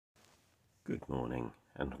Good morning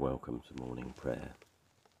and welcome to morning prayer.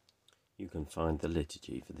 You can find the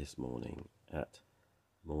liturgy for this morning at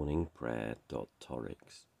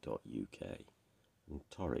morningprayer.torrix.uk, and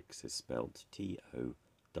Torrix is spelled Torrrix.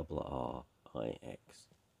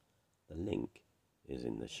 The link is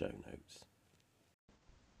in the show notes.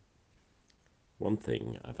 One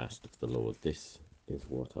thing I've asked of the Lord, this is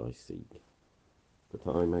what I seek, that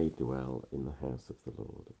I may dwell in the house of the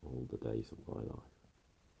Lord all the days of my life,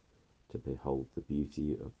 to behold the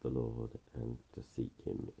beauty of the Lord and to seek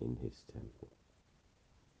him in his temple.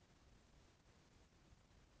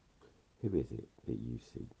 Who is it that you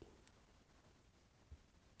seek?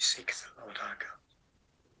 Seek the Lord our God.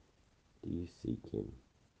 Do you seek him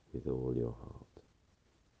with all your heart?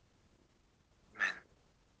 Amen.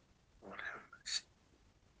 Lord have mercy.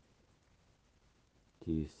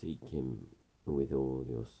 Do you seek him with all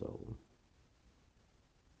your soul?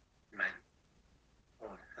 Amen.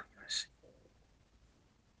 Lord have mercy.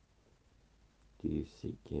 Do you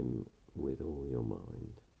seek him with all your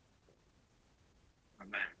mind?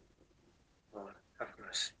 Amen. Lord have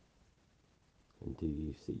mercy. And do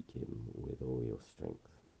you seek him with all your strength?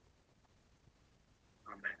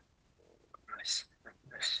 Amen. Grace and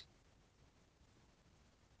mercy.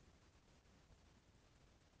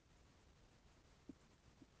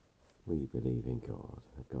 We believe in God,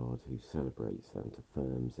 a God who celebrates and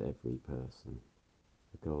affirms every person,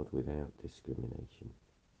 a God without discrimination.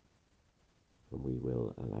 And we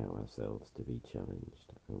will allow ourselves to be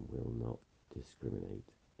challenged and will not discriminate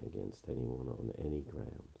against anyone on any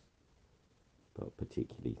grounds, but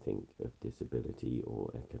particularly think of disability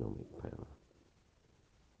or economic power,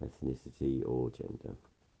 ethnicity or gender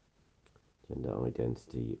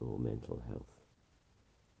identity or mental health,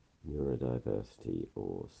 neurodiversity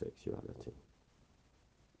or sexuality.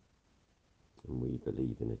 And we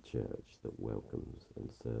believe in a church that welcomes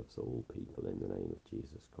and serves all people in the name of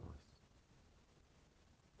Jesus Christ,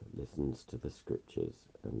 that listens to the scriptures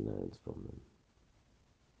and learns from them,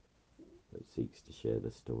 that seeks to share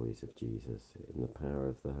the stories of Jesus in the power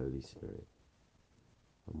of the Holy Spirit,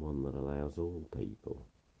 and one that allows all people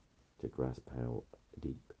to grasp how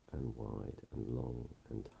deep and wide and long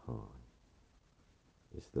and high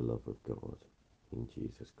is the love of God in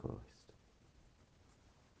Jesus Christ.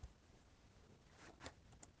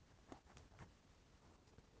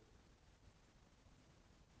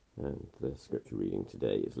 And the scripture reading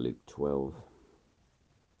today is Luke 12.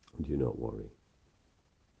 Do not worry.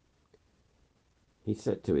 He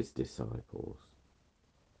said to his disciples,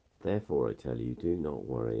 therefore I tell you, do not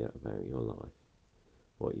worry about your life,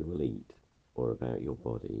 what you will eat, or about your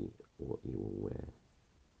body, what you will wear.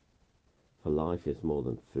 For life is more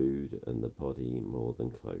than food, and the body more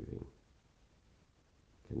than clothing.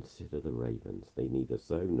 Consider the ravens. They neither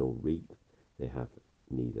sow nor reap. They have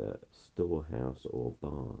neither storehouse or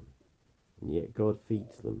barn, and yet God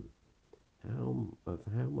feeds them. Of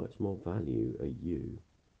how much more value are you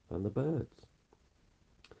than the birds?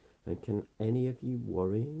 And can any of you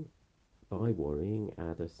by worrying,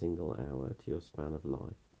 add a single hour to your span of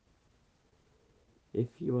life?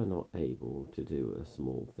 If you are not able to do a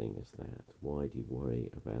small thing as that, why do you worry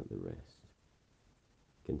about the rest?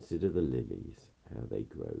 Consider the lilies, how they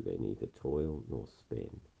grow. They neither toil nor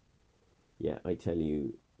spin. Yet I tell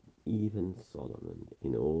you, even Solomon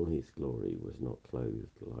in all his glory was not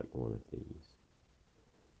clothed like one of these.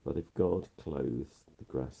 But if God clothes the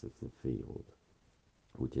grass of the field,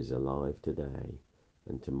 which is alive today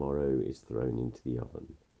and tomorrow is thrown into the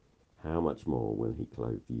oven, how much more will he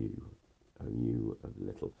clothe you, O you of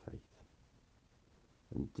little faith?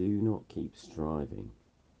 And do not keep striving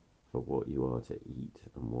for what you are to eat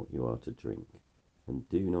and what you are to drink, and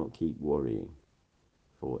do not keep worrying,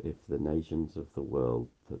 for if the nations of the world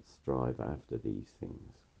that strive after these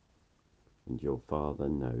things, and your Father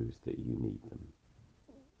knows that you need them.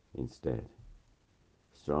 Instead,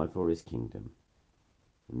 strive for his kingdom,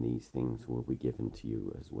 and these things will be given to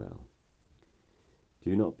you as well.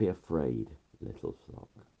 Do not be afraid, little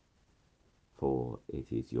flock, for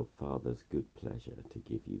it is your Father's good pleasure to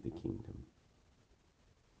give you the kingdom.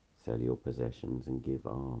 Sell your possessions and give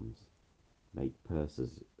alms. Make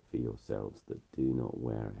purses for yourselves that do not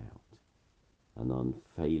wear out, an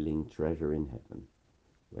unfailing treasure in heaven,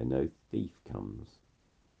 where no thief comes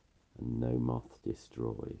and no moth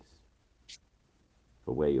destroys.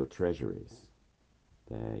 For where your treasure is,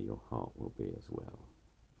 there your heart will be as well.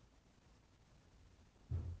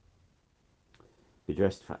 Be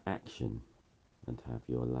dressed for action and have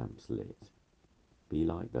your lamps lit. Be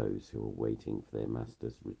like those who are waiting for their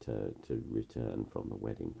master's return from the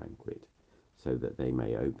wedding banquet, so that they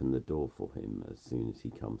may open the door for him as soon as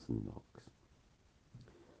he comes and knocks.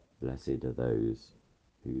 Blessed are those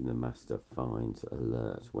whom the Master finds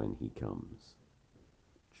alert when he comes.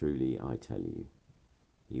 Truly I tell you,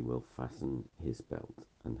 he will fasten his belt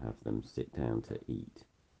and have them sit down to eat,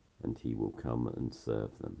 and he will come and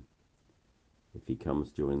serve them. If he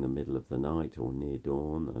comes during the middle of the night or near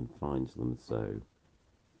dawn and finds them so,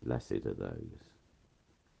 blessed are those.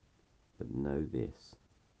 But know this,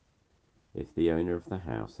 if the owner of the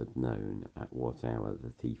house had known at what hour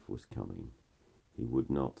the thief was coming, he would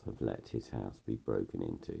not have let his house be broken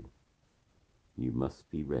into. You must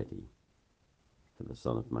be ready, for the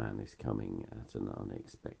Son of Man is coming at an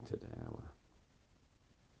unexpected hour.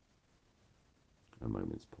 A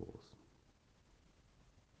moment's pause.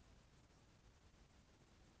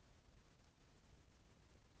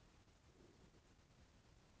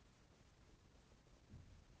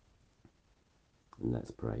 And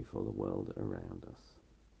let's pray for the world around us.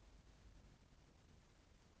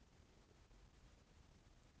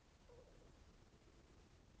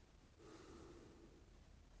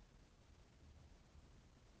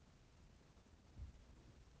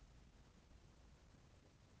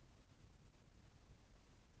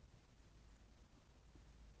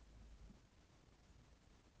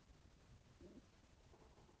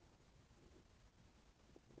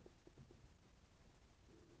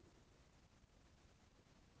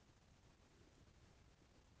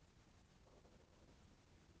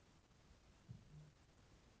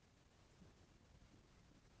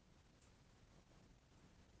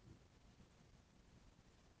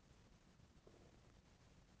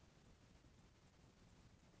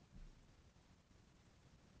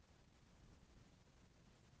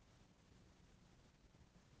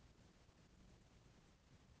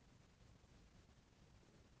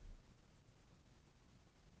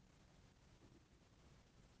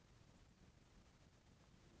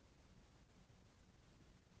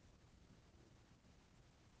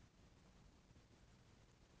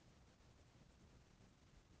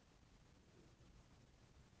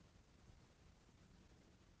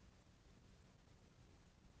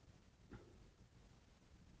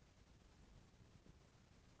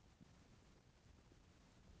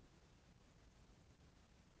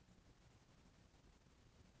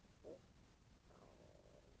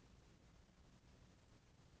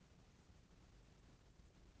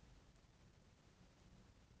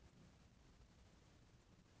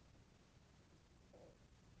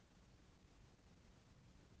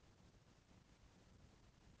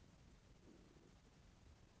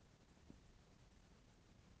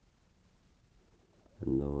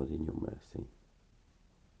 And Lord, in your mercy,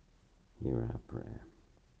 hear our prayer.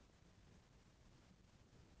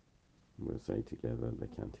 We'll say together the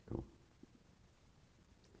canticle.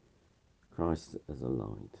 Christ as a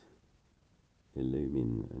light,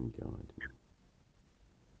 illumine and guide me.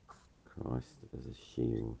 Christ as a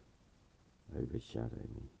shield, overshadow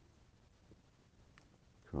me.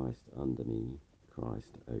 Christ under me,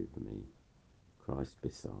 Christ over me, Christ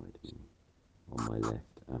beside me, on my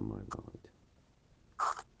left and my right.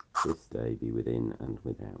 This day be within and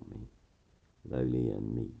without me, lowly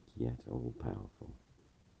and meek, yet all powerful.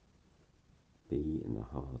 Be in the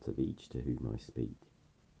heart of each to whom I speak,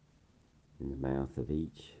 in the mouth of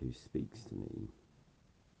each who speaks to me.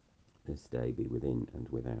 This day be within and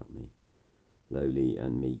without me, lowly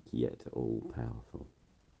and meek, yet all powerful.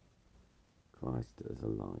 Christ as a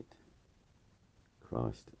light,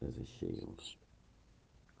 Christ as a shield,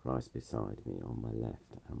 Christ beside me on my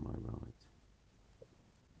left and my right.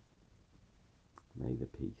 May the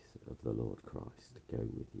peace of the Lord Christ go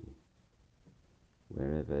with you,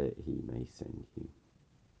 wherever he may send you.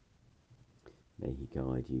 May he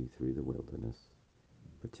guide you through the wilderness,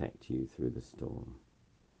 protect you through the storm.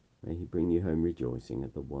 May he bring you home rejoicing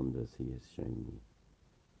at the wonders he has shown you.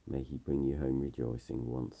 May he bring you home rejoicing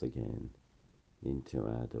once again into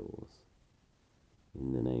our doors.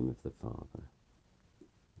 In the name of the Father,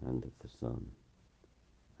 and of the Son,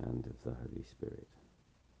 and of the Holy Spirit.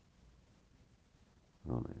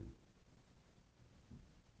 Amen.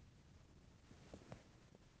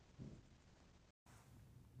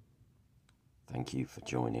 Thank you for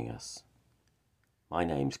joining us. My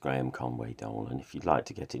name's Graham Conway Dole, and if you'd like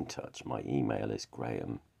to get in touch, my email is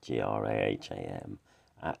graham, graham,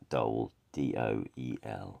 @dole,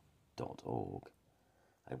 DOEL.org.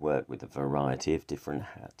 I work with a variety of different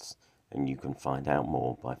hats, and you can find out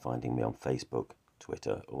more by finding me on Facebook,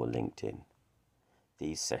 Twitter, or LinkedIn.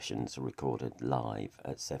 These sessions are recorded live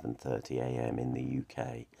at 7:30 a.m. in the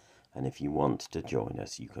UK, and if you want to join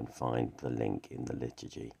us, you can find the link in the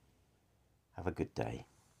liturgy. Have a good day.